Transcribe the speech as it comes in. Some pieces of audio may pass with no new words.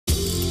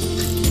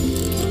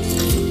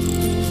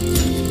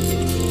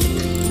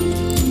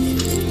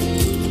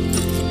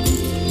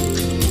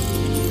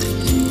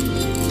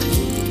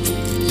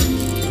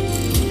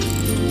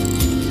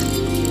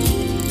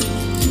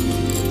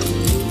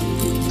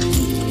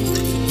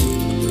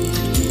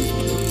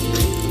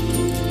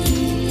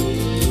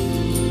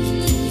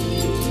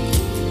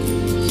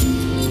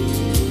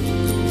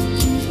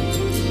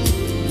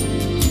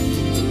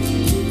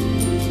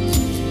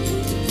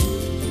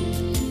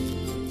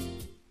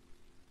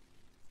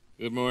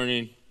Good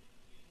morning.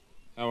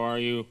 How are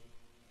you?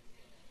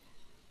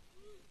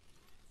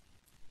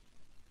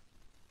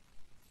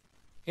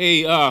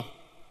 Hey,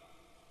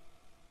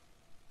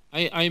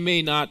 I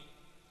may not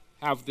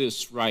have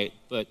this right,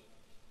 but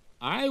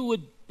I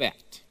would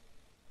bet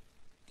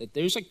that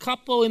there's a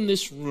couple in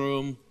this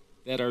room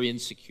that are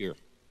insecure.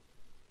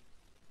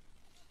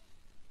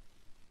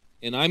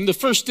 And I'm the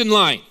first in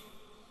line.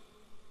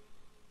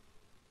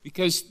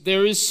 Because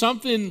there is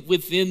something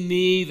within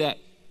me that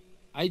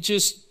I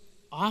just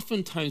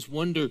oftentimes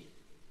wonder,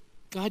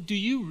 God, do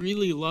you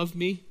really love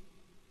me?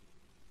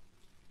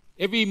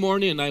 Every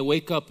morning I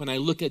wake up and I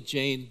look at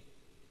Jane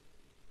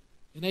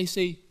and I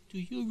say, do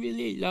you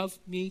really love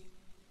me?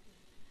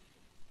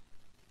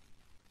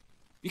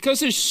 Because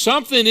there's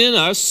something in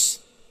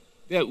us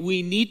that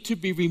we need to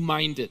be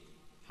reminded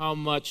how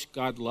much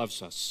God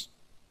loves us.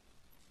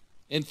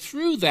 And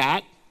through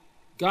that,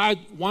 God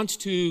wants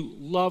to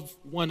love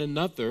one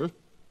another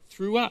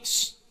through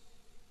us.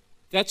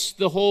 That's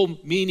the whole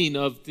meaning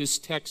of this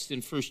text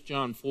in 1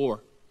 John 4.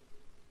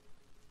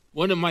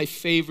 One of my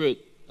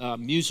favorite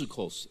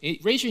musicals.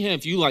 Raise your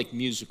hand if you like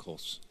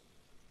musicals.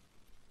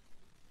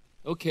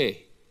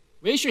 Okay.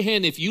 Raise your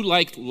hand if you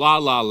like La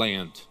La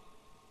Land.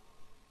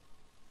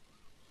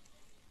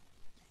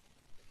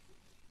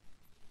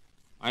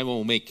 I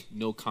will make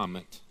no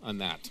comment on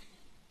that.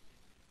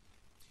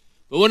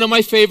 But one of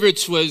my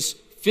favorites was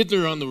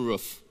Fiddler on the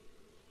Roof.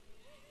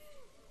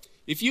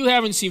 If you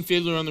haven't seen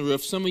Fiddler on the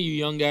Roof, some of you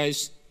young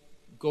guys,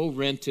 go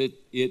rent it.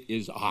 It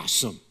is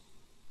awesome.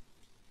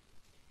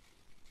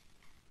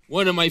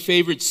 One of my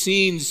favorite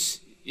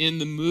scenes in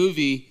the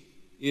movie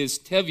is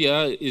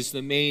Tevye is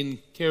the main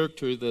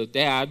character, the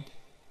dad,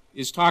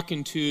 is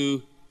talking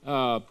to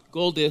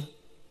Golda,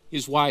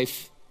 his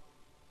wife.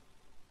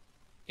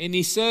 And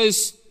he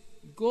says,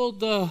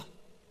 Golda,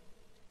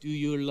 do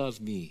you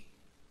love me?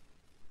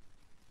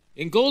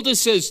 And Golda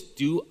says,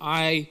 do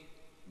I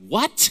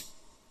what?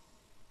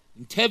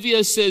 And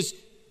Tevye says,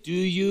 do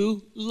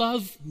you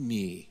love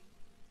me?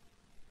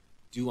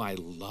 Do I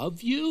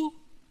love you?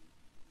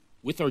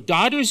 With our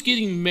daughters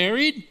getting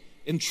married,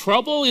 in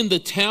trouble in the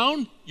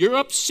town, you're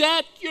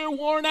upset, you're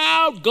worn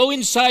out, go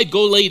inside,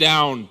 go lay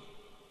down.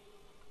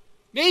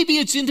 Maybe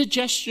it's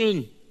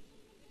indigestion.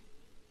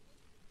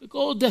 But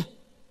Golda,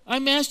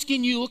 I'm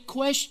asking you a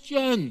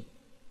question.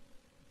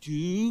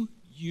 Do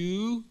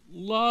you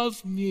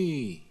love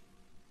me?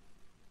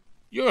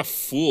 You're a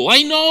fool.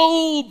 I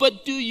know,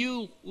 but do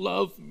you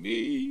love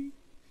me?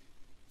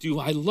 Do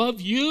I love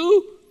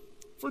you?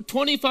 For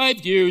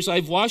 25 years,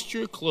 I've washed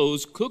your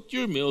clothes, cooked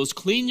your meals,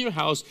 cleaned your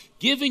house,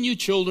 given you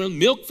children,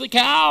 milked the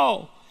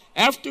cow.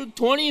 After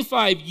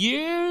 25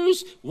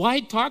 years,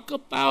 why talk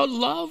about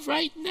love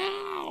right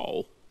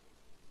now?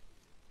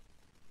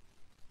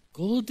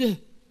 Golda,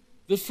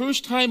 the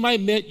first time I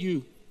met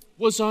you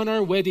was on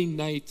our wedding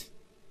night.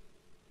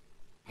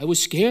 I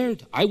was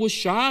scared. I was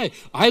shy.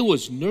 I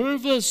was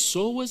nervous.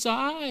 So was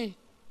I.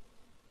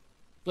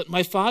 But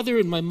my father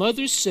and my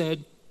mother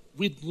said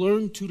we'd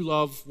learn to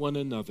love one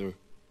another.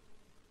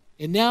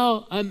 And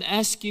now I'm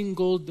asking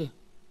Golda,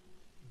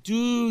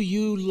 do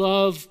you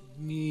love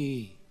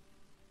me?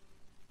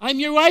 I'm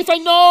your wife, I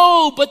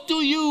know, but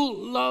do you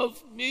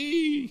love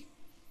me?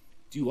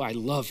 Do I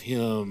love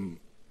him?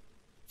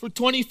 For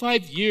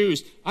 25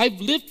 years, I've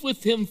lived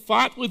with him,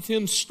 fought with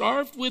him,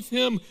 starved with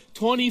him.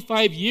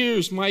 25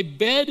 years, my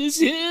bed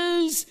is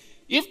his.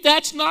 If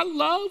that's not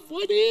love,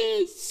 what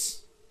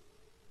is?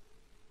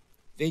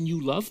 Then you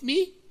love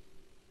me?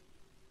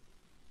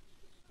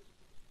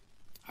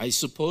 I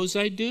suppose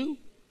I do.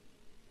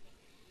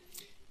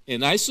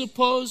 And I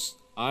suppose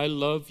I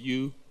love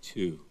you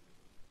too.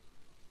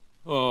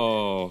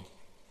 Oh.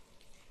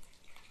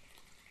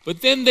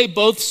 But then they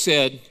both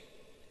said,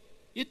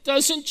 it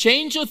doesn't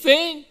change a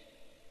thing.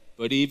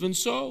 But even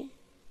so,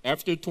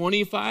 after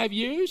 25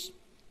 years,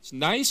 it's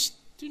nice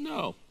to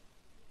know.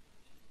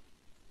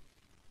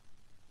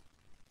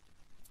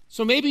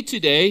 So maybe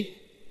today,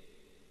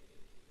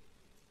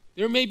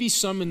 there may be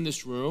some in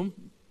this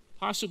room,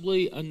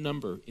 possibly a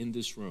number in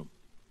this room,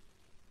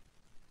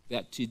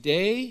 that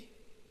today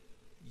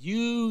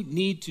you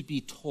need to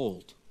be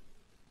told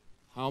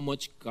how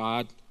much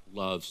God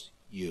loves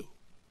you.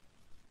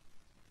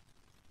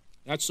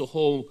 That's the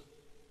whole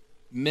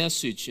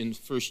message in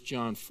 1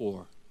 John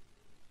 4.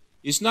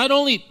 It's not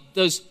only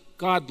does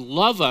God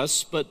love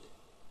us, but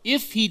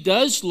if he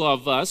does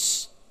love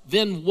us,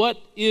 then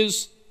what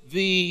is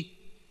the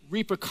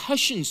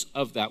repercussions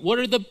of that? What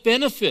are the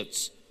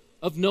benefits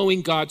of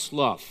knowing God's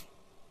love?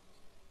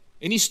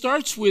 And he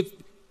starts with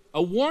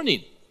a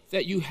warning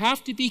that you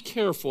have to be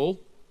careful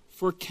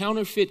for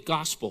counterfeit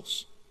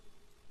gospels.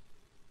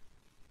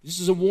 This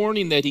is a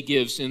warning that he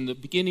gives in the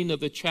beginning of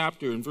the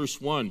chapter in verse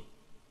 1. He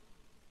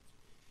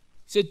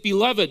said,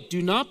 Beloved,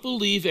 do not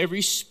believe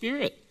every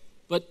spirit,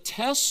 but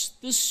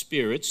test the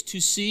spirits to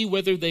see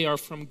whether they are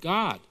from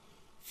God.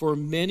 For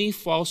many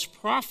false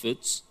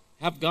prophets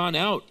have gone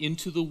out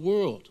into the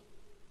world.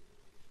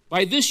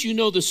 By this you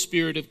know the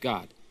Spirit of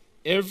God.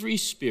 Every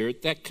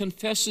spirit that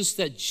confesses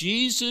that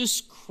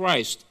Jesus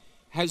Christ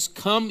has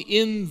come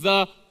in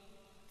the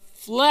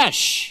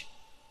flesh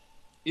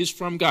is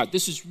from God.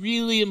 This is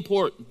really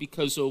important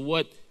because of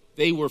what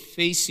they were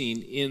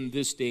facing in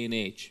this day and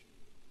age.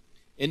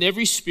 And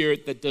every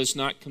spirit that does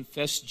not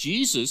confess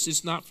Jesus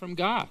is not from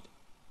God.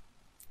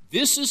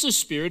 This is a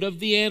spirit of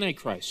the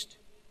Antichrist,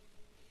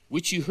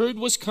 which you heard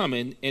was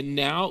coming and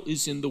now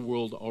is in the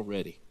world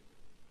already.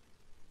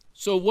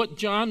 So what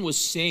John was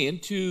saying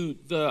to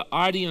the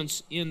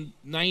audience in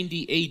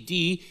 90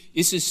 AD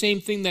is the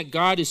same thing that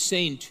God is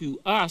saying to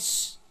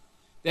us,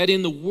 that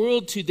in the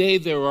world today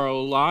there are a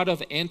lot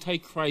of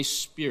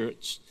Antichrist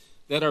spirits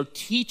that are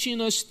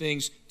teaching us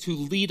things to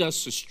lead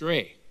us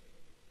astray.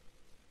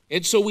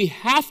 And so we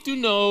have to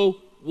know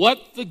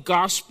what the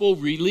gospel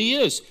really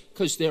is,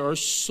 because there are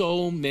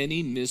so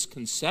many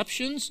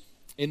misconceptions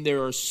and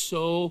there are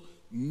so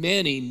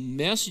many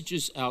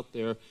messages out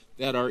there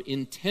that are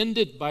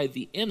intended by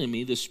the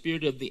enemy, the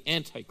spirit of the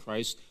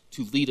Antichrist,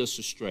 to lead us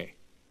astray.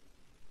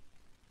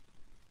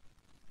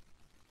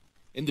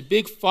 And the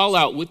big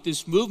fallout with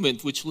this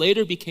movement, which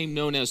later became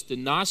known as the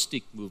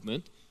Gnostic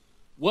movement,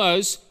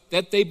 was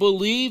that they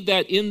believed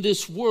that in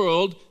this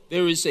world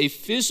there is a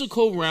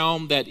physical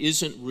realm that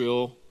isn't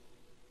real,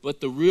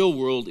 but the real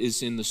world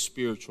is in the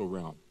spiritual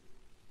realm.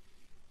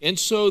 And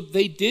so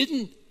they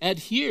didn't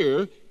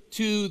adhere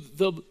to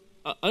the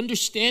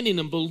understanding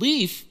and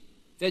belief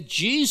that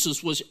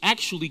Jesus was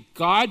actually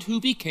God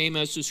who became,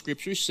 as the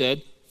scripture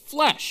said,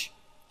 flesh.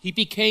 He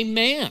became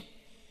man.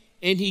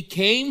 And he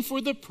came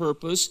for the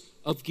purpose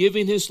of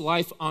giving his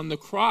life on the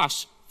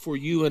cross for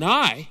you and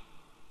I,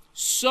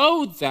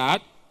 so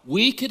that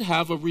we could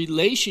have a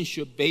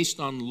relationship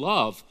based on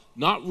love,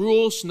 not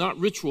rules, not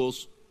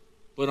rituals,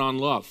 but on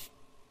love.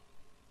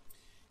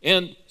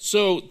 And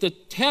so the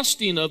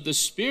testing of the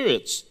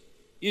spirits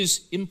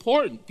is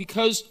important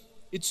because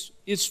it's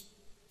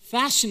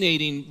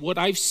fascinating what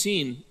I've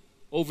seen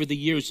over the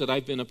years that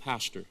I've been a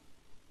pastor,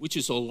 which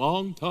is a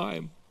long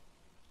time,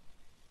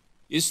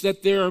 is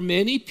that there are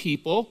many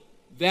people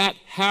that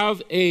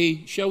have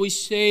a, shall we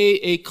say,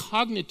 a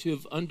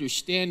cognitive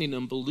understanding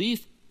and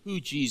belief who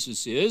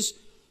Jesus is,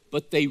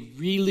 but they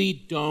really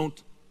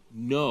don't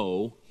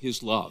know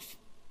his love.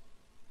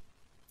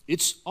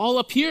 It's all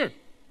up here.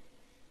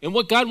 And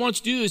what God wants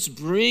to do is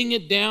bring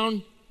it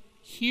down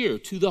here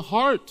to the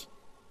heart,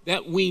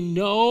 that we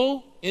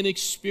know and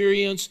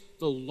experience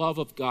the love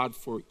of God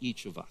for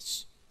each of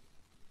us.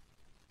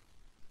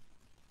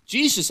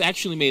 Jesus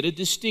actually made a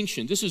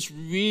distinction. This is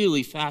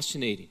really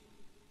fascinating.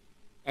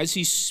 As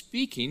he's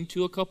speaking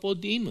to a couple of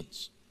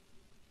demons.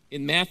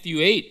 In Matthew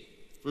 8,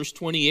 verse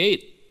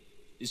 28,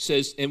 it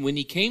says, "And when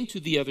he came to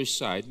the other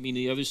side,"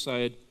 meaning the other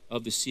side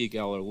of the Sea of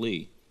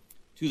Galilee,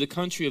 to the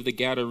country of the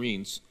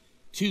Gadarenes,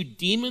 2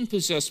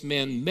 demon-possessed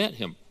men met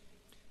him,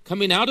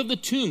 coming out of the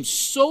tomb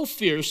so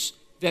fierce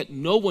that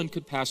no one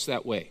could pass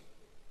that way.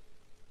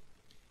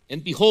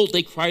 And behold,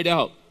 they cried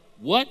out,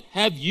 "What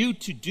have you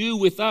to do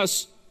with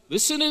us?"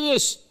 Listen to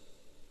this,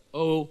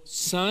 "O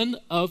Son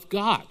of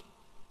God."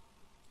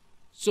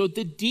 So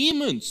the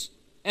demons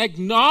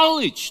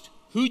acknowledged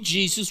who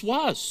Jesus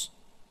was.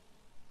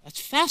 That's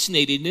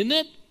fascinating, isn't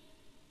it?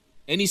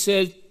 And he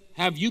said,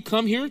 "Have you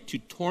come here to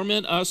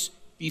torment us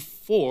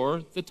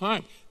before the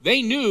time?"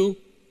 They knew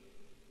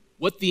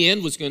what the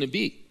end was going to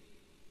be.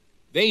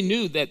 They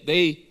knew that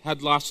they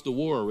had lost the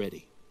war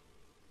already.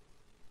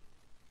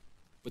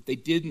 But they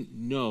didn't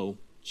know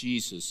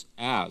Jesus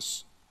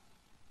as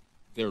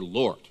their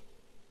Lord.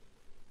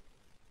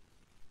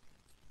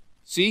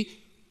 See,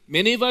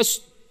 many of us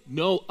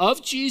know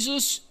of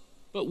Jesus,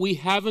 but we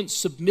haven't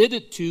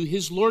submitted to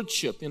his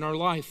lordship in our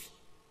life.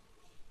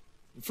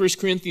 In 1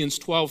 Corinthians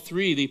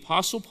 12:3, the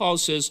Apostle Paul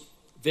says,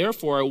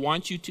 "Therefore, I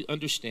want you to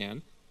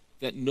understand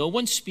that no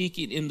one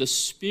speaking in the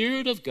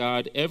Spirit of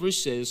God ever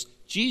says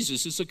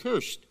Jesus is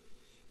accursed.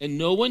 And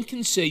no one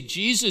can say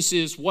Jesus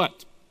is"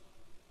 what?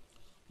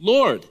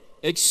 "Lord,"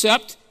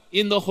 except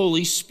in the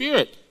Holy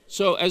Spirit.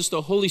 So as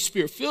the Holy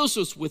Spirit fills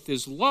us with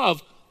his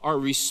love, our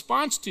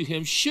response to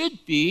him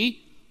should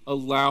be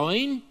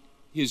allowing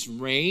his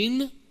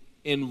reign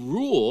and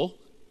rule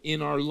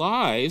in our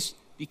lives,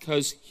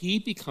 because he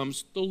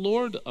becomes the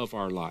Lord of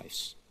our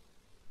lives.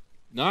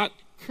 Not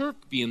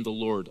Kirk being the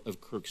Lord of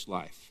Kirk's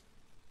life.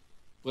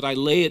 But I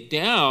lay it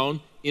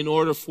down in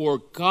order for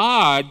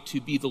God to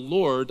be the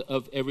Lord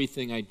of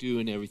everything I do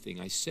and everything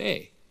I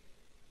say.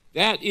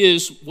 That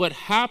is what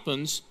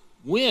happens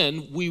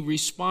when we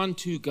respond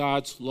to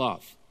God's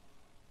love.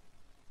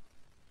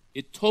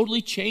 It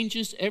totally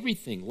changes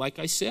everything, like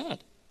I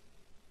said.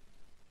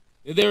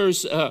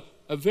 There's a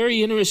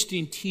very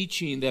interesting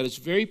teaching that is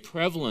very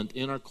prevalent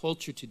in our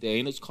culture today,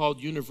 and it's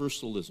called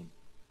universalism.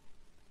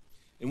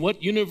 And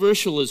what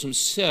universalism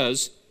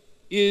says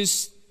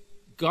is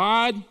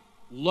God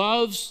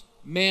loves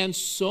man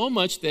so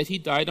much that he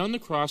died on the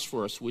cross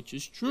for us, which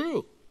is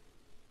true.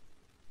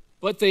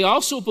 But they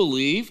also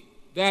believe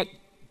that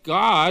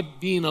God,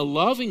 being a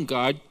loving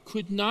God,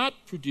 could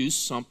not produce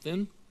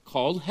something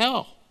called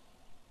hell.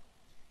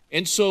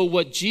 And so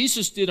what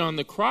Jesus did on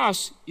the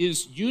cross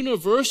is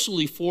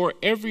universally for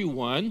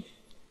everyone,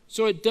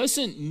 So it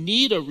doesn't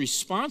need a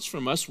response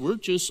from us. We're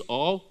just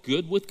all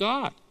good with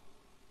God.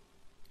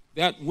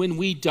 That when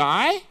we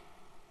die,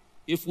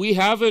 if we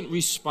haven't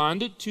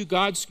responded to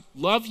God's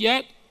love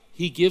yet,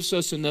 he gives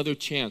us another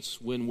chance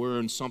when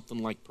we're in something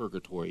like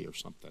purgatory or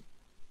something.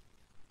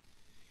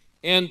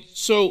 And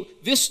so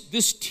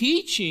this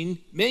teaching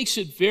makes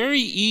it very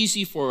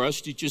easy for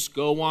us to just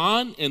go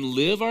on and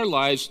live our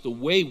lives the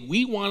way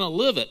we want to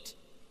live it,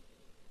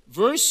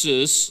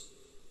 versus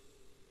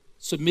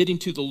submitting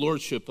to the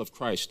lordship of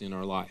Christ in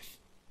our life.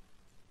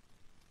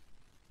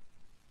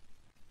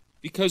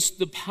 Because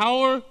the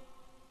power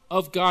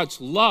of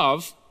God's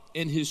love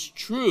and his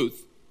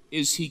truth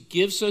is he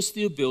gives us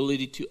the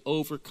ability to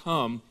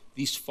overcome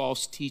these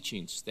false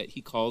teachings that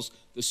he calls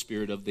the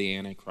spirit of the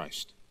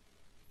Antichrist.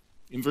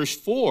 In verse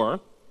 4,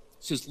 it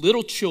says,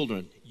 "Little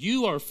children,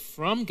 you are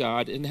from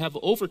God and have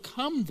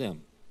overcome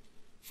them.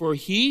 For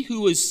he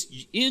who is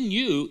in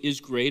you is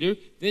greater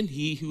than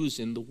he who is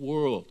in the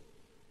world."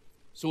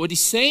 So what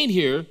he's saying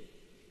here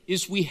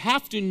is we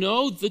have to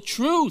know the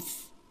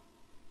truth.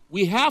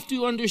 We have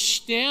to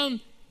understand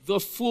the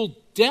full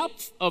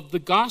depth of the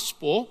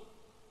gospel,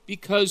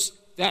 because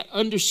that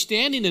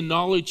understanding and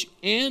knowledge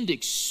and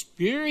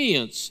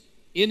experience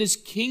in his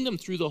kingdom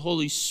through the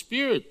Holy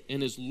Spirit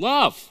and his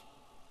love,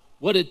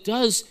 what it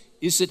does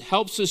is it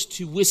helps us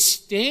to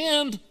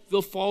withstand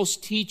the false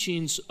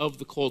teachings of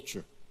the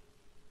culture.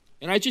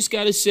 And I just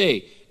got to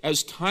say,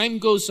 as time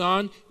goes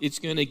on, it's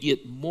going to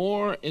get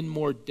more and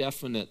more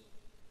definite,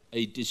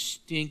 a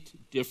distinct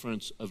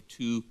difference of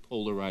two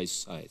polarized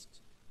sides,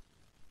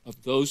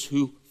 of those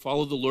who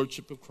follow the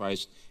lordship of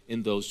Christ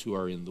and those who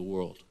are in the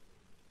world.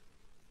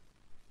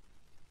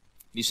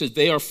 He says,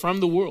 they are from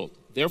the world,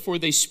 therefore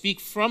they speak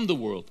from the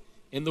world,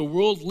 and the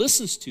world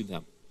listens to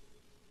them.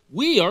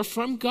 We are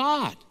from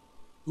God.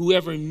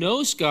 Whoever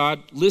knows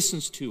God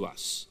listens to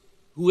us.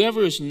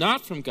 Whoever is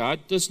not from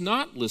God does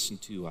not listen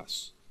to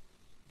us.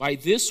 By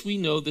this we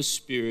know the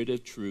spirit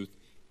of truth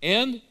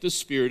and the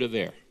spirit of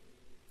error.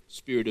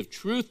 Spirit of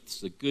truth is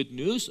the good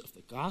news of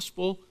the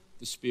gospel.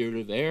 The spirit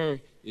of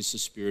error is the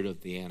spirit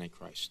of the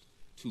Antichrist,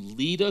 to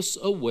lead us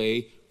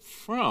away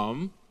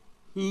from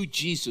who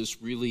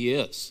Jesus really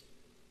is.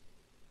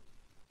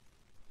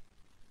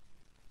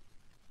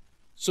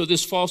 So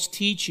this false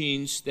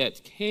teachings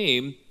that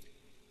came,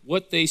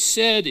 what they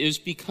said is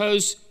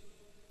because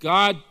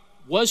God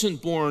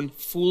wasn't born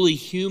fully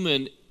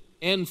human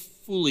and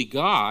fully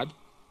God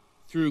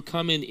through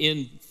coming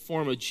in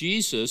form of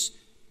Jesus,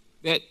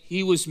 that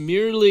he was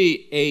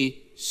merely a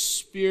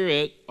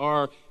spirit,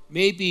 or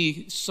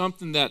maybe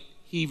something that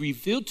he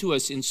revealed to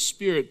us in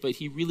spirit, but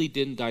he really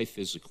didn't die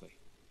physically.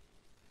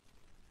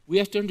 We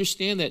have to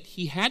understand that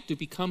he had to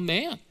become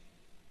man.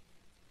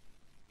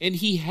 And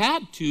he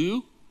had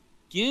to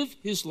give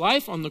his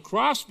life on the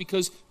cross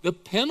because the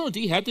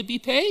penalty had to be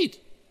paid.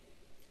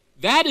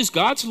 That is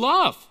God's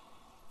love.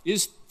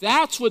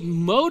 That's what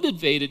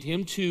motivated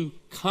him to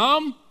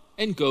come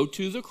and go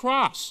to the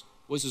cross,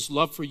 was his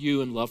love for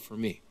you and love for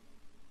me.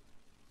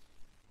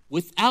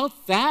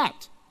 Without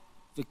that,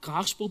 the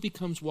gospel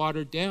becomes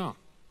watered down.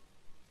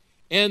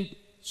 And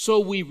so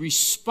we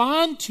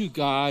respond to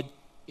God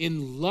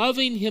in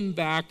loving him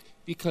back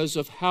because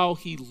of how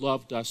he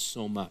loved us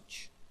so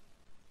much.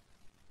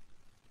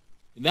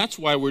 And that's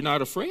why we're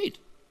not afraid.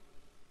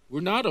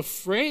 We're not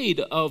afraid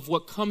of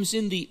what comes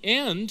in the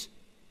end,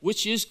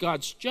 which is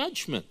God's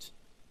judgment.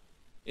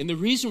 And the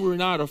reason we're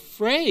not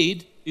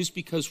afraid is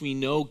because we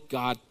know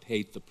God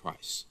paid the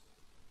price.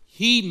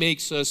 He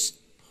makes us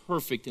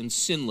perfect and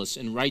sinless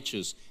and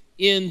righteous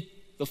in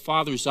the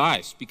Father's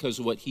eyes because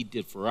of what he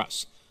did for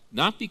us.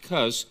 Not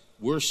because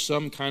we're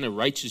some kind of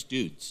righteous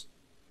dudes.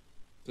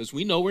 Because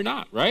we know we're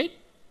not, right?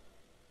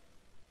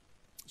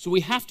 So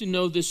we have to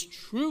know this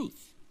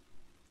truth.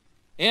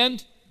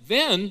 And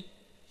then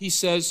he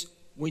says,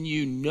 when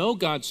you know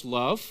God's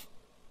love,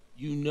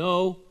 you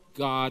know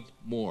God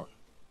more.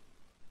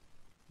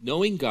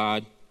 Knowing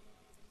God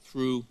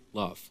through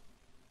love.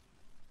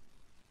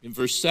 In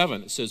verse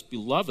 7, it says,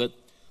 "Beloved,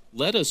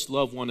 let us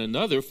love one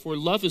another, for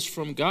love is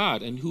from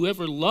God, and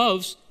whoever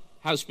loves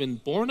has been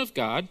born of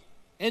God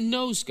and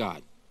knows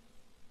God.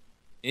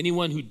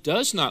 Anyone who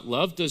does not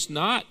love does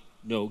not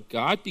know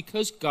God,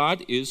 because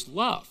God is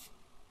love.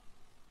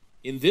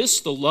 In this,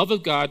 the love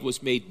of God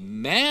was made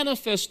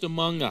manifest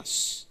among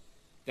us,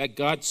 that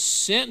God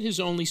sent his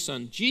only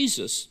Son,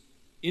 Jesus,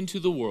 into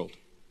the world,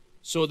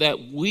 so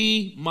that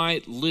we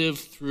might live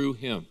through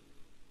him.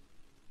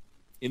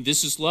 And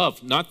this is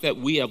love, not that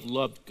we have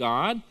loved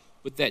God,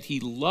 but that he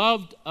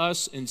loved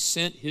us and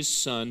sent his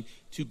Son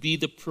to be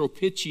the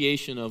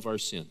propitiation of our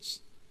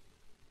sins.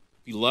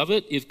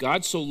 Beloved, if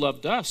God so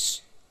loved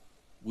us,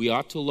 we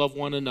ought to love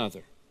one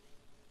another.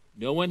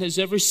 No one has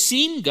ever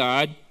seen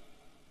God.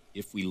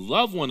 If we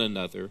love one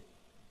another,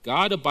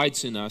 God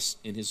abides in us,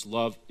 and his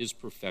love is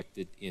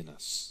perfected in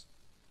us."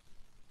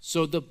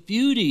 So the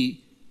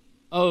beauty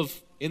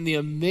of, and the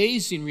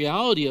amazing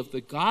reality of the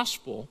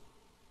gospel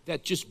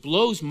that just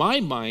blows my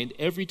mind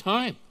every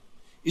time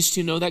is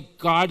to know that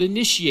God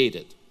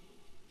initiated.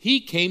 He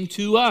came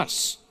to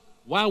us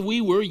while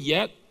we were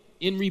yet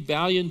in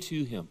rebellion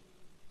to him.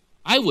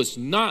 I was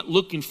not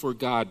looking for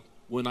God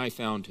when I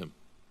found him.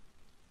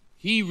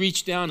 He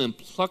reached down and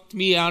plucked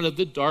me out of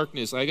the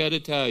darkness. I got to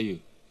tell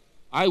you,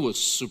 I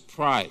was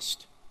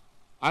surprised.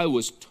 I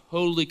was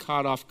totally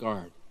caught off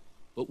guard.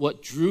 But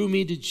what drew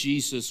me to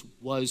Jesus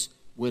was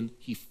when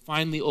he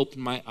finally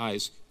opened my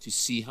eyes to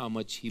see how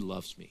much he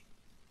loves me.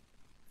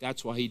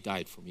 That's why he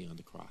died for me on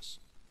the cross.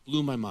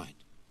 Blew my mind.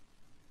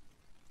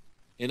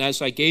 And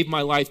as I gave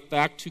my life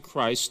back to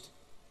Christ,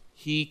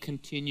 he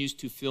continues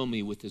to fill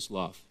me with his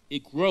love.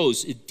 It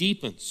grows, it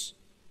deepens.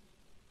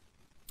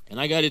 And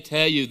I got to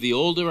tell you, the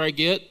older I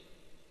get,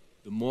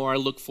 the more I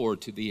look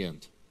forward to the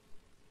end.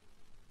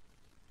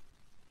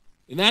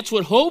 And that's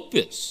what hope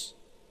is.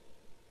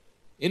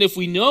 And if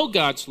we know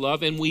God's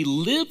love and we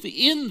live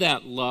in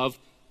that love,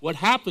 what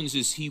happens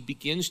is he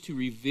begins to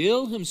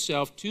reveal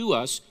himself to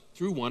us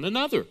through one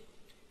another.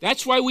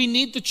 That's why we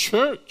need the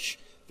church.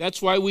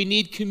 That's why we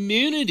need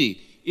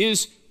community.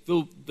 Is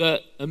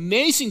the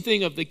amazing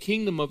thing of the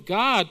kingdom of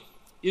God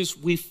is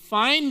we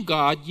find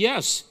God,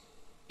 yes,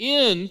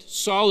 in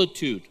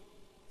solitude,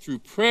 through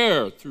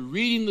prayer, through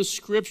reading the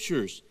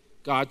scriptures.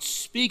 God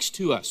speaks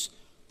to us.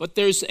 But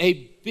there's a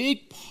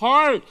big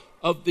part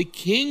of the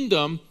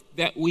kingdom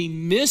that we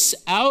miss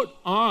out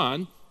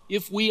on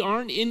if we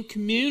aren't in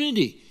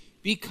community,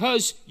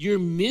 because you're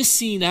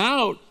missing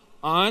out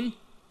on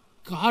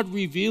God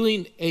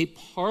revealing a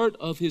part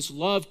of his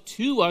love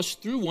to us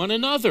through one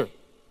another.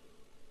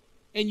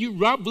 And you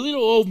rob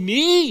little old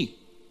me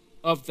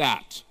of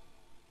that,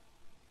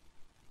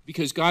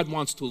 because God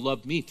wants to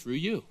love me through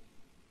you.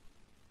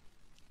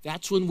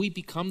 That's when we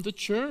become the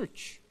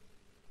church.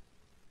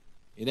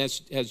 And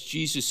as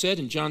Jesus said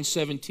in John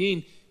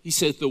 17, he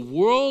said, the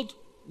world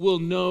will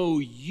know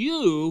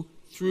you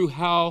through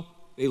how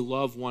they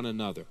love one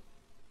another.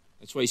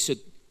 That's why he said,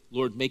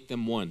 Lord, make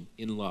them one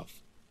in love.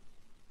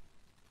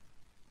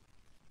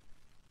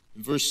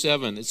 In verse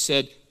 7, it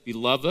said,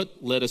 Beloved,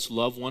 let us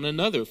love one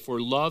another, for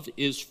love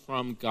is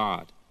from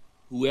God.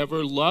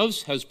 Whoever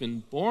loves has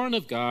been born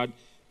of God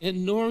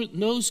and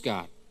knows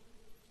God.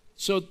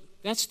 So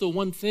that's the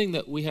one thing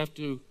that we have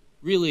to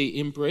really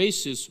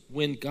embrace, is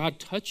when God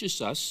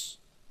touches us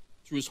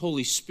through his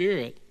Holy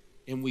Spirit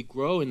and we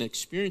grow in the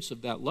experience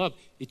of that love,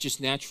 it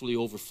just naturally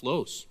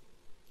overflows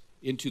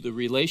into the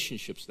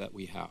relationships that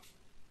we have.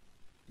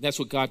 And that's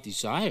what God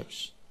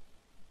desires.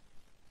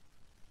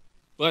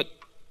 But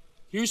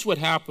here's what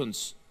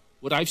happens,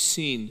 what I've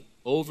seen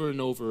over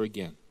and over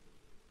again,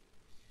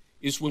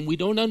 is when we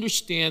don't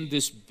understand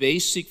this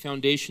basic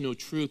foundational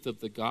truth of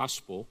the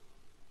gospel,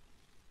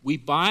 we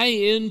buy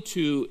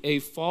into a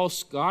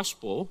false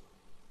gospel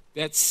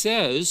that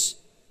says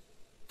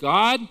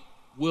God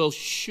will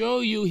show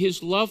you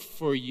his love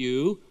for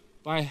you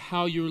by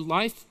how your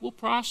life will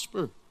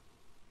prosper.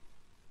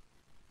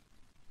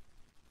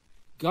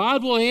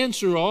 God will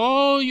answer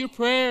all your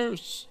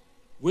prayers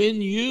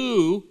when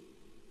you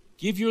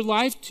give your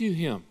life to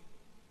him.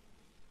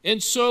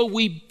 And so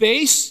we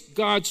base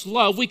God's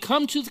love, we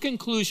come to the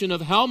conclusion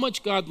of how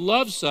much God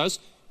loves us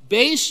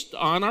based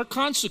on our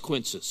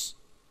consequences,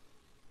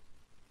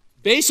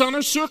 based on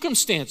our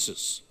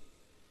circumstances.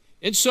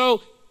 And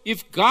so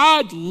if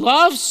God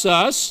loves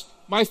us,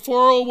 my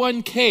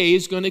 401k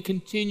is going to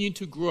continue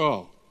to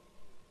grow.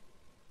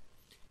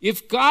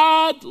 If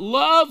God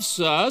loves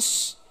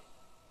us,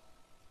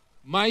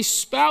 my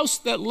spouse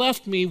that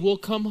left me will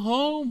come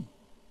home.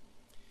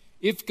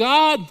 If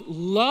God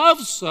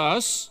loves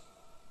us,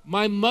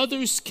 my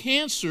mother's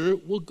cancer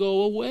will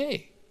go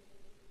away.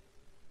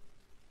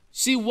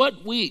 See,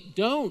 what we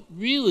don't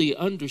really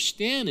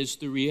understand is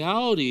the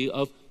reality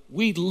of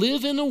we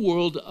live in a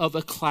world of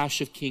a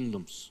clash of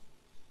kingdoms.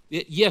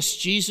 Yes,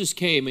 Jesus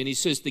came and he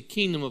says the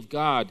kingdom of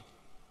God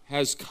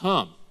has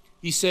come.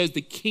 He says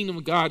the kingdom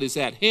of God is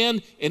at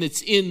hand and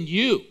it's in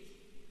you.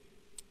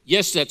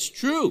 Yes, that's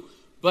true,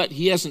 but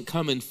he hasn't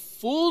come in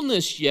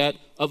fullness yet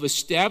of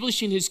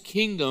establishing his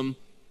kingdom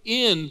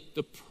in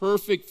the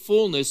perfect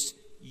fullness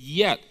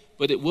yet,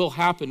 but it will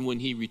happen when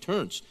he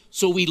returns.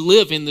 So we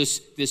live in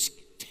this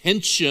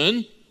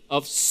tension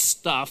of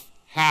stuff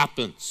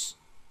happens.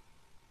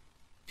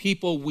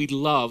 People we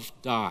love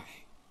die.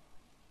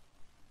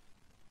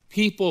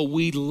 People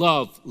we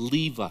love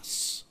leave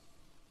us.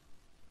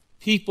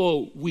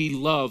 People we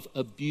love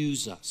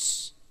abuse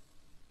us.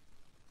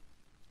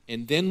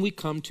 And then we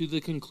come to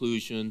the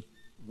conclusion,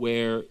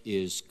 where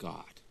is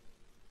God?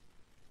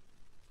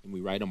 And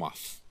we write him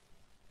off.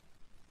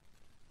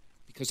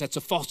 Because that's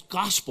a false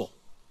gospel.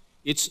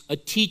 It's a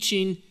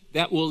teaching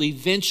that will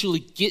eventually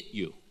get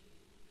you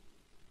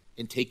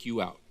and take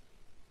you out.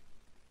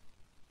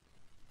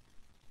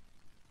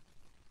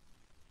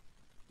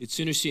 It's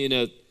interesting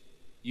that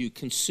you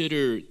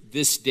consider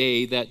this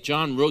day that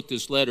John wrote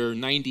this letter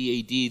 90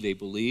 AD, they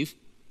believe.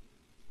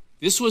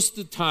 This was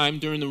the time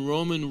during the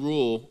Roman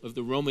rule of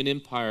the Roman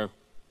Empire.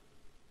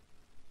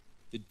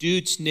 The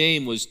dude's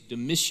name was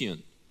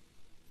Domitian.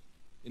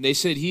 And they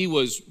said he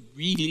was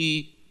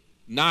really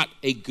not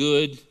a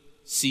good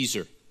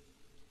Caesar.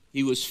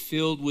 He was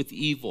filled with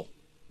evil,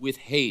 with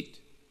hate.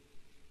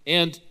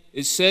 And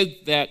it said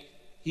that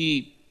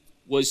he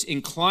was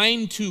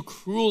inclined to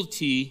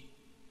cruelty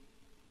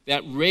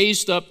that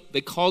raised up,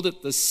 they called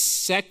it the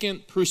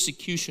second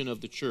persecution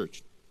of the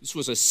church. This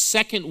was a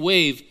second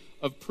wave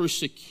of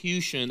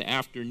persecution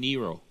after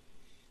Nero.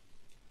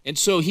 And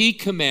so he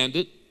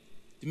commanded,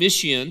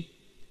 Domitian,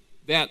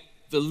 that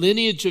the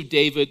lineage of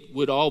David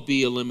would all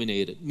be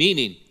eliminated,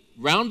 meaning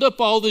round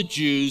up all the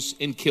Jews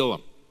and kill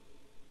them,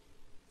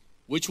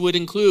 which would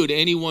include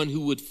anyone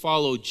who would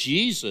follow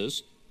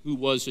Jesus who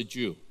was a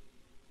Jew.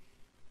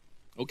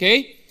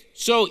 Okay?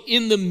 So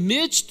in the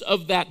midst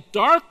of that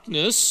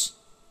darkness,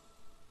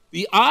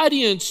 the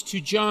audience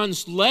to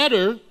John's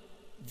letter,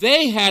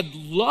 they had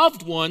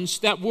loved ones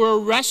that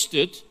were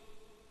arrested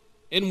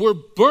and were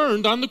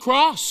burned on the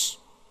cross.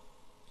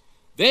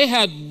 They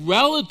had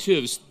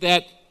relatives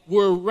that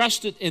were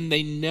arrested and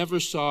they never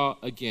saw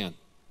again.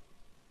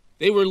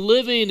 They were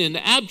living in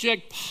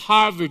abject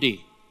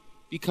poverty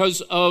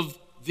because of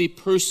the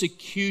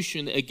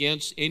persecution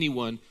against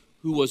anyone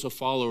who was a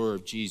follower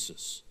of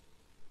Jesus.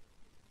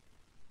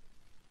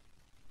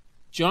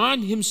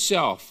 John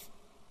himself,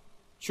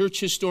 church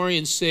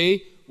historians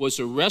say, was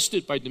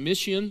arrested by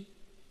Domitian.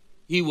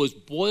 He was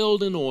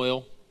boiled in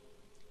oil,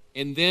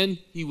 and then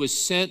he was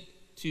sent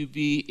to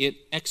be in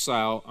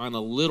exile on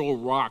a little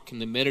rock in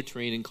the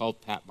Mediterranean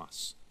called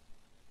Patmos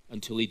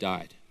until he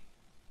died.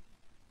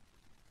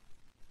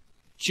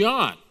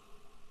 John,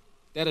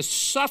 that has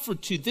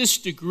suffered to this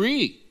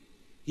degree,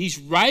 he's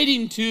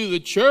writing to the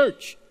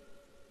church,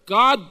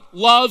 God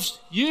loves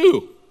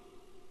you.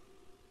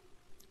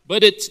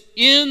 But it's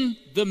in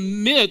the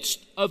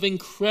midst of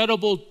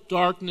incredible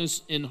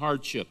darkness and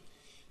hardship.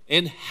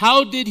 And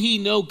how did he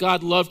know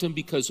God loved him?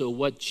 Because of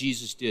what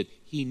Jesus did.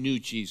 He knew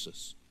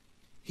Jesus.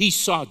 He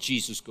saw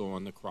Jesus go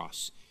on the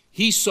cross.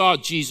 He saw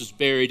Jesus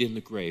buried in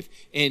the grave.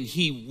 And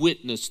he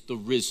witnessed the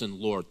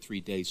risen Lord 3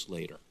 days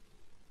later.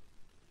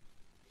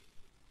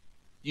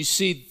 You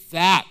see,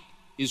 that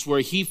is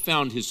where he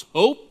found his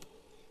hope.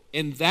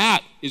 And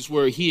that is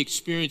where he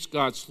experienced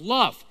God's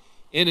love.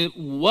 And it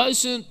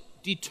wasn't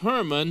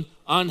determined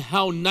on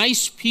how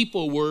nice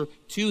people were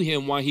to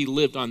him while he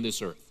lived on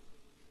this earth.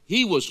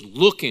 He was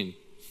looking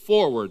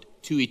forward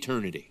to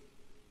eternity.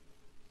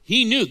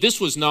 He knew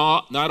this was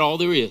not all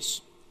there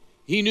is.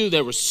 He knew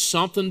there was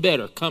something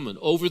better coming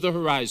over the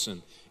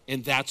horizon.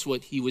 And that's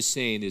what he was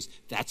saying, is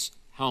that's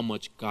how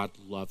much God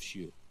loves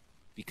you,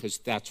 because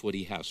that's what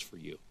he has for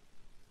you.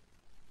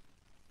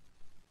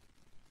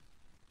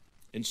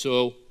 And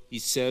so he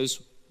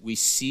says we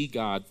see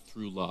God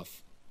through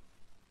love.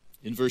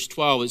 In verse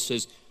 12 it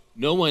says,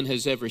 no one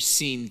has ever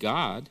seen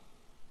God.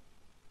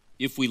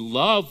 If we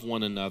love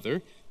one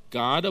another,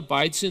 God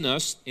abides in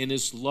us and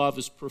his love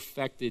is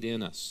perfected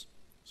in us.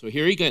 So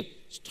here again,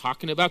 he's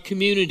talking about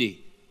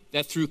community.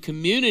 That through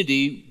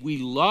community, we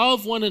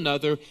love one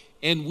another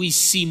and we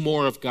see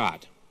more of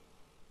God.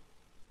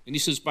 And he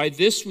says, by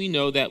this we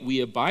know that we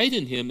abide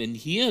in him and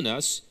he in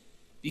us,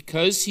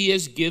 because he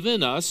has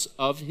given us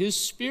of his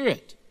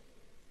Spirit.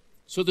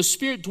 So the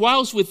Spirit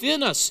dwells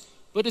within us,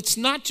 but it's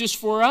not just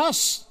for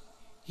us.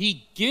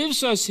 He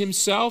gives us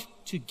himself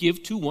to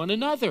give to one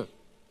another.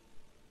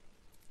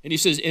 And he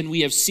says, and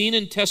we have seen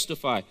and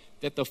testify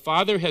that the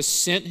Father has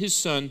sent his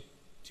Son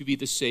to be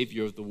the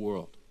Savior of the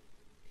world.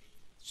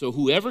 So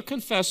whoever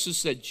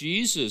confesses that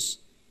Jesus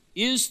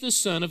is the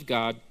Son of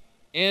God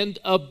and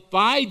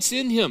abides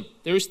in him,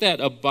 there's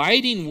that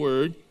abiding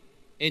word,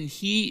 and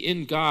he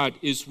in God,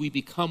 is we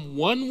become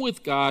one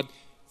with God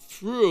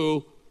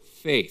through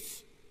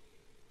faith.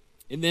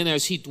 And then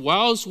as he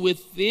dwells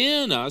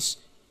within us,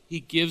 he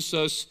gives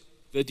us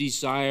the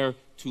desire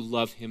to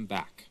love him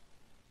back.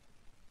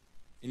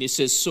 And he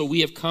says, so we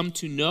have come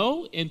to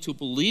know and to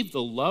believe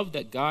the love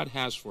that God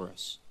has for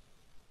us.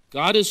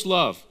 God is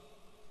love,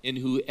 and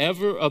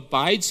whoever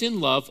abides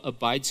in love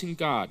abides in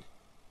God,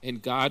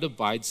 and God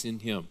abides in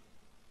him.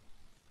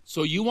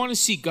 So you want to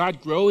see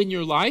God grow in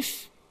your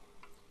life?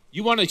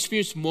 You want to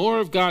experience more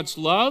of God's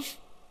love?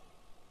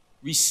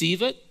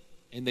 Receive it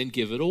and then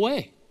give it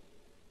away.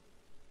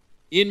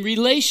 In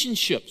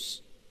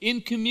relationships,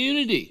 in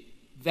community,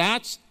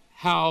 that's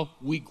how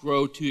we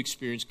grow to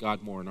experience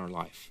God more in our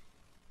life.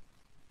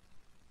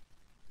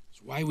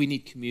 It's why we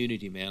need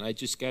community, man. I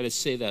just got to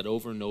say that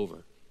over and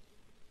over.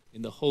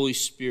 And the Holy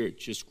Spirit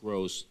just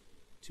grows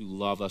to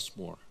love us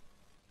more.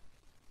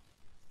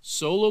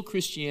 Solo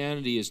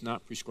Christianity is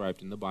not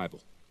prescribed in the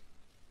Bible.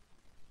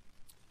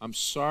 I'm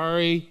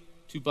sorry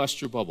to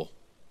bust your bubble.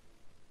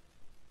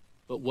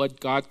 But what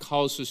God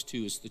calls us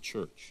to is the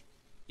church,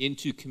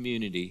 into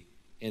community,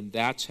 and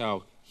that's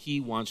how he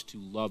wants to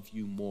love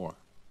you more,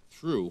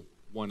 through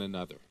one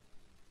another.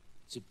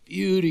 It's the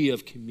beauty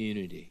of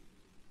community.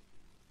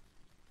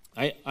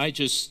 I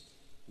just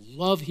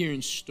love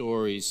hearing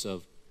stories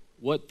of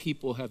what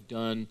people have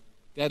done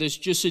that is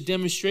just a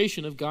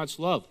demonstration of God's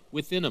love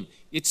within them.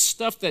 It's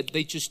stuff that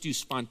they just do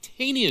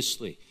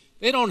spontaneously.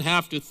 They don't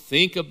have to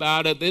think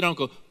about it. They don't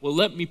go, well,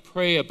 let me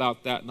pray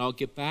about that and I'll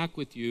get back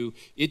with you.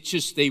 It's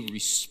just they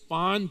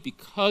respond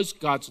because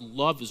God's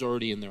love is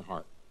already in their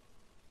heart.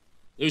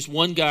 There's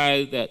one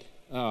guy that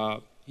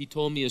he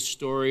told me a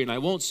story, and I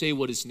won't say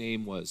what his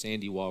name was,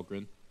 Andy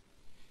Walgren.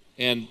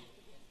 And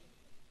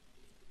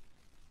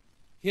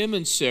him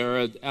and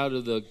Sarah, out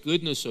of the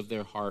goodness of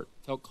their heart,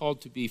 felt called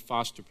to be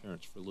foster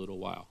parents for a little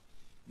while.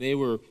 They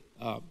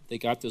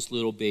got this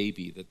little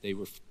baby that they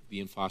were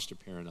being foster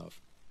parent of.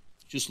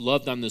 Just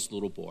loved on this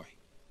little boy.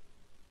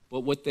 But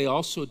what they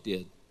also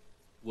did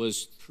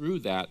was,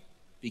 through that,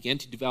 began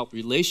to develop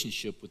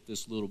relationship with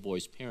this little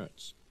boy's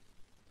parents.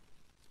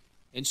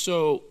 And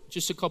so,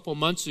 just a couple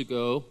months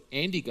ago,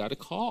 Andy got a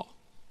call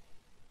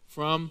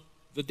from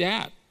the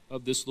dad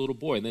of this little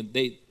boy. And then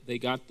they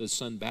got the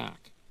son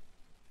back,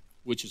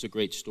 which is a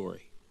great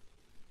story.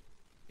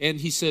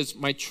 And he says,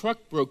 my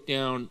truck broke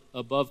down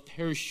above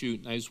Parachute,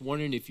 and I was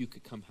wondering if you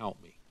could come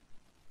help me.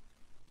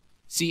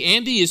 See,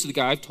 Andy is the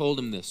guy, I've told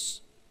him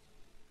this.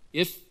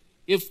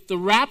 If the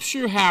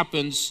rapture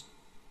happens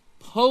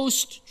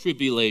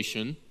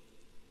post-tribulation,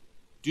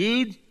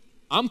 dude,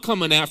 I'm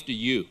coming after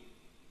you.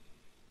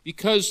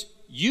 Because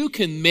you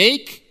can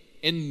make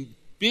and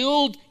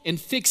build and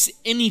fix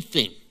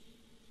anything.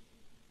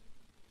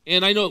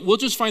 And I know we'll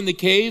just find the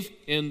cave,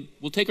 and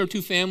we'll take our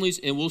 2 families,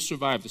 and we'll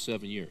survive the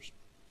 7 years.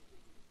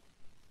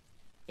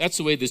 That's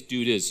the way this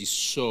dude is. He's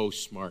so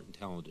smart and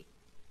talented.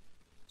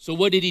 So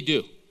what did he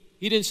do?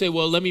 He didn't say,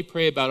 well, let me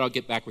pray about it. I'll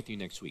get back with you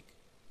next week.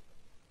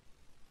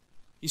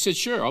 He said,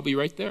 sure, I'll be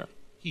right there.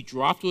 He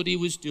dropped what he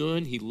was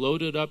doing. He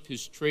loaded up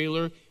his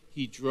trailer.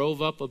 He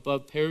drove up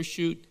above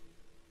Parachute,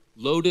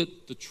 loaded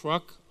the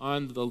truck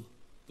on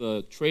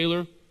the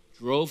trailer,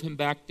 drove him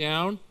back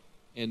down,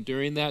 and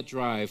during that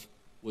drive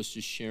was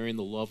just sharing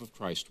the love of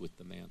Christ with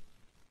the man.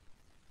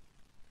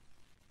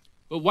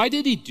 But why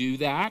did he do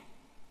that?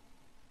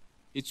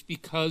 It's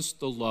because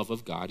the love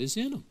of God is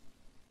in him.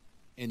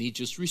 And he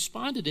just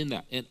responded in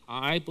that. And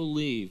I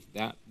believe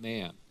that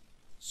man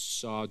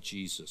saw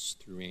Jesus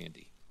through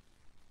Andy.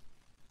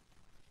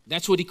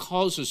 That's what he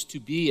calls us to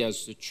be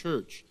as the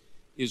church,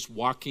 is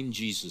walking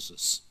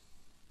Jesuses.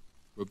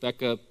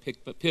 Rebecca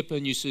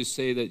Pippin used to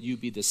say that you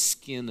be the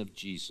skin of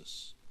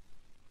Jesus.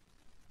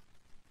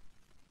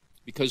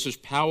 Because there's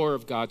power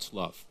of God's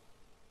love.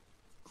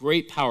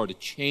 Great power to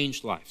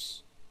change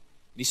lives.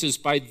 And he says,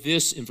 by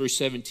this, in verse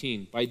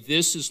 17, by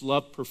this is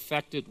love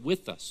perfected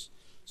with us,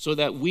 so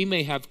that we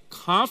may have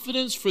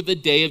confidence for the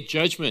day of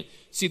judgment.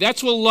 See,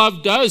 that's what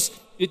love does.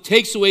 It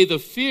takes away the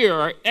fear,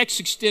 our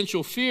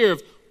existential fear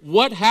of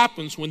what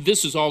happens when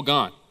this is all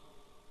gone.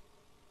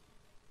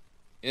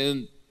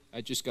 And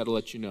I just got to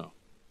let you know,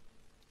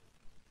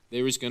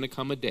 there is going to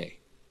come a day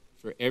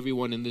for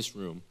everyone in this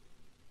room.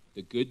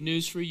 The good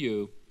news for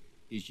you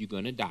is you're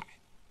going to die.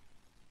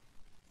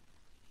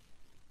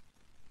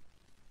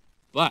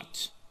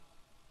 But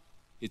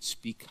it's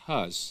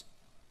because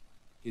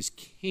his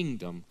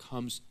kingdom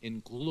comes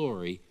in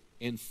glory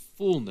and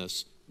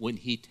fullness when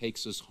he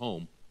takes us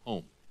home.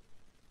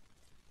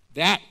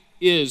 That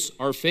is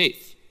our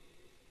faith.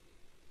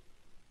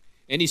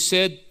 And he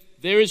said,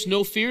 there is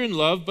no fear in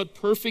love, but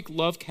perfect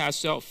love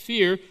casts out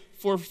fear,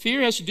 for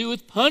fear has to do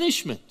with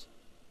punishment.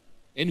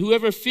 And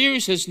whoever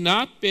fears has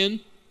not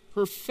been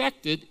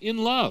perfected in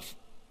love.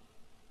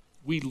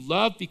 We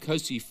love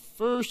because he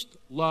first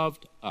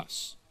loved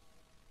us.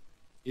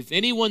 If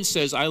anyone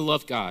says, I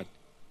love God,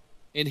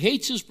 and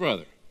hates his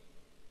brother,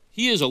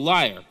 he is a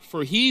liar.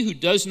 For he who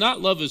does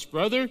not love his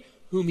brother,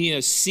 whom he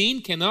has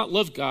seen, cannot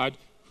love God,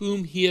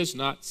 whom he has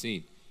not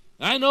seen.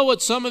 I know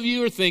what some of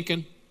you are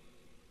thinking.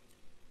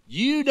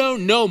 You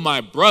don't know my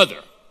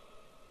brother.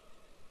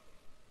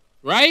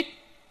 Right?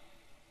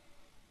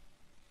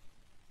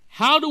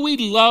 How do we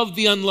love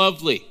the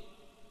unlovely?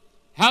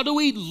 How do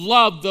we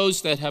love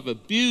those that have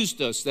abused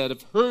us, that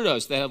have hurt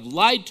us, that have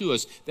lied to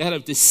us, that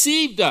have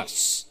deceived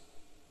us?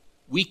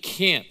 We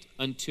can't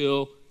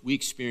until we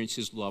experience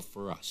his love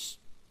for us.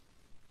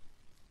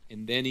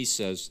 And then he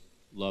says,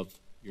 love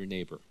your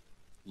neighbor.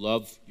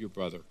 Love your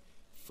brother.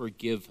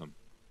 Forgive him.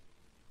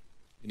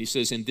 And he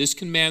says, and this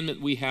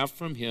commandment we have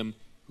from him,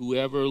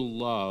 whoever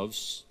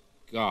loves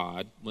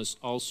God must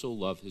also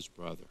love his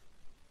brother.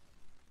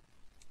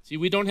 See,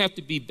 we don't have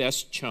to be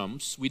best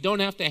chums. We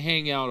don't have to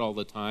hang out all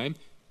the time,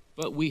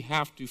 but we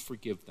have to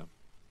forgive them.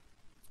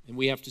 And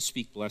we have to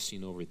speak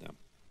blessing over them.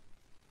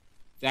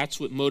 That's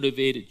what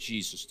motivated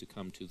Jesus to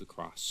come to the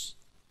cross.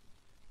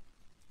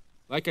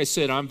 Like I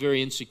said, I'm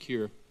very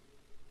insecure.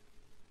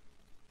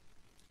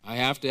 I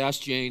have to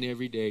ask Jane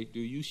every day, do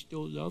you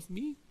still love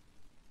me?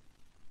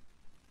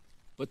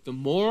 But the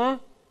more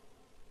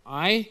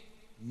I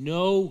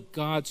know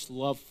God's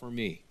love for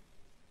me,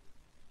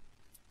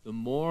 the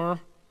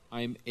more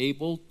I'm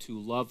able to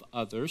love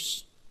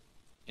others,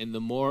 and the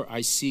more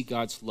I see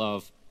God's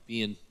love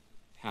being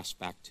passed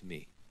back to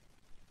me.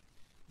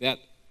 That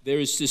there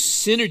is this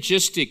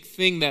synergistic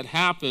thing that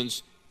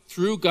happens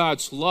through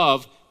God's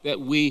love,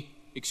 that we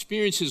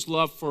experience his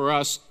love for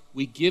us,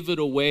 we give it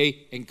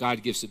away, and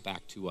God gives it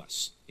back to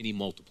us, and he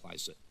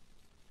multiplies it.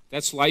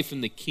 That's life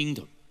in the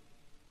kingdom.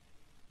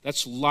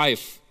 That's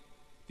life,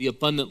 the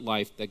abundant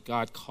life that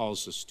God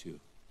calls us to.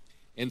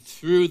 And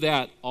through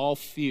that, all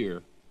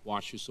fear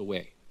washes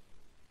away.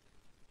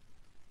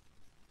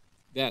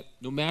 that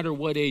no matter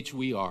what age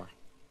we are,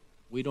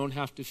 we don't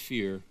have to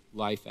fear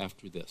life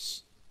after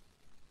this,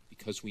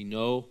 because we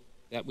know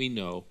that we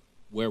know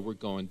where we're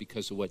going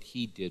because of what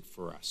he did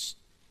for us.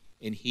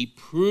 And he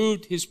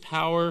proved his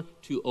power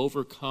to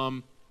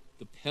overcome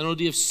the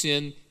penalty of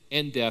sin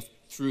and death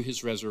through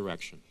his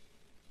resurrection.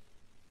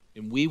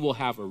 And we will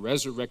have a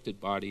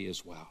resurrected body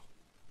as well.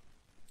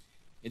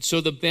 And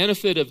so the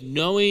benefit of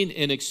knowing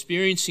and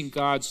experiencing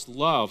God's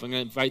love, I'm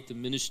going to invite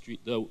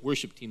the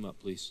worship team up,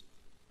 please,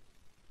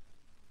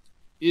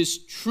 is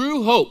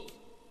true hope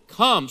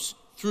comes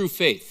through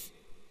faith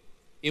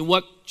in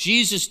what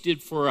Jesus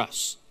did for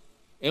us.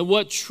 And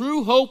what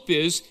true hope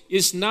is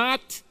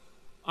not,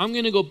 I'm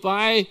going to go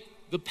buy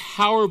the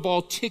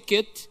Powerball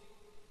ticket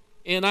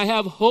and I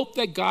have hope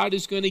that God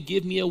is going to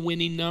give me a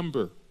winning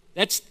number.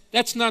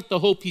 That's not the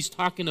hope he's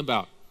talking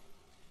about.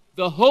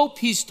 The hope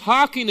he's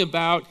talking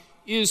about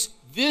is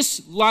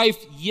this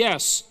life,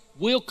 yes,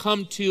 will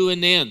come to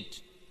an end.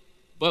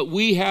 But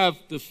we have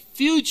the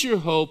future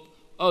hope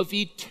of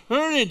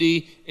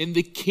eternity in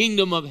the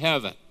kingdom of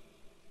heaven.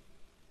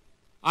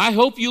 I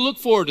hope you look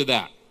forward to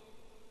that,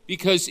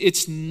 because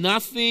it's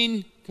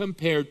nothing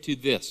compared to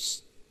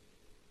this.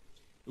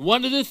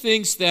 One of the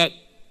things that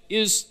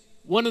is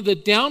one of the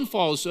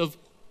downfalls of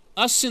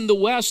us in the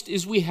West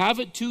is we have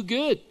it too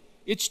good.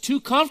 It's too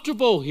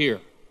comfortable here.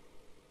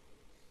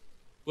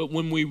 But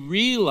when we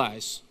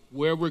realize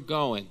where we're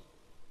going,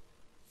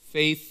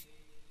 faith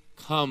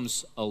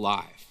comes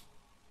alive.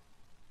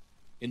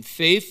 And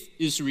faith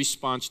is a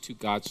response to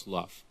God's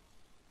love,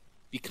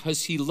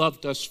 because he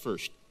loved us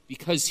first,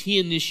 because he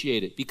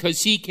initiated,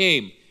 because he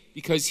came,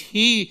 because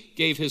he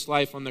gave his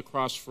life on the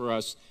cross for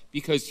us,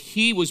 because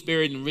he was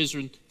buried and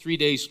risen 3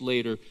 days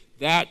later.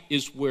 That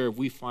is where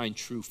we find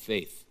true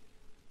faith,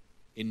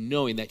 in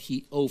knowing that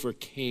he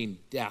overcame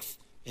death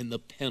and the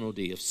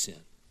penalty of sin.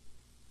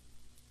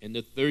 And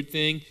the third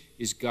thing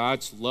is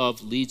God's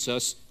love leads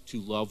us to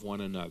love one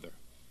another.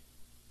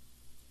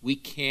 We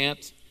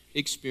can't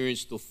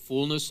experience the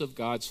fullness of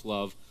God's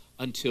love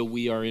until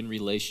we are in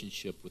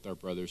relationship with our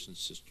brothers and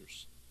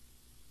sisters.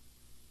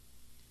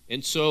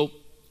 And so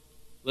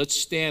let's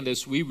stand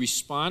as we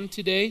respond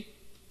today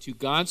to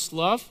God's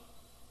love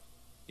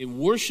in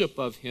worship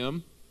of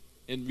him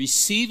and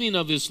receiving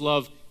of his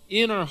love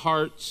in our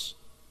hearts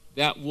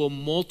that will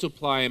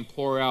multiply and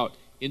pour out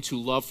into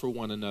love for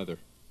one another.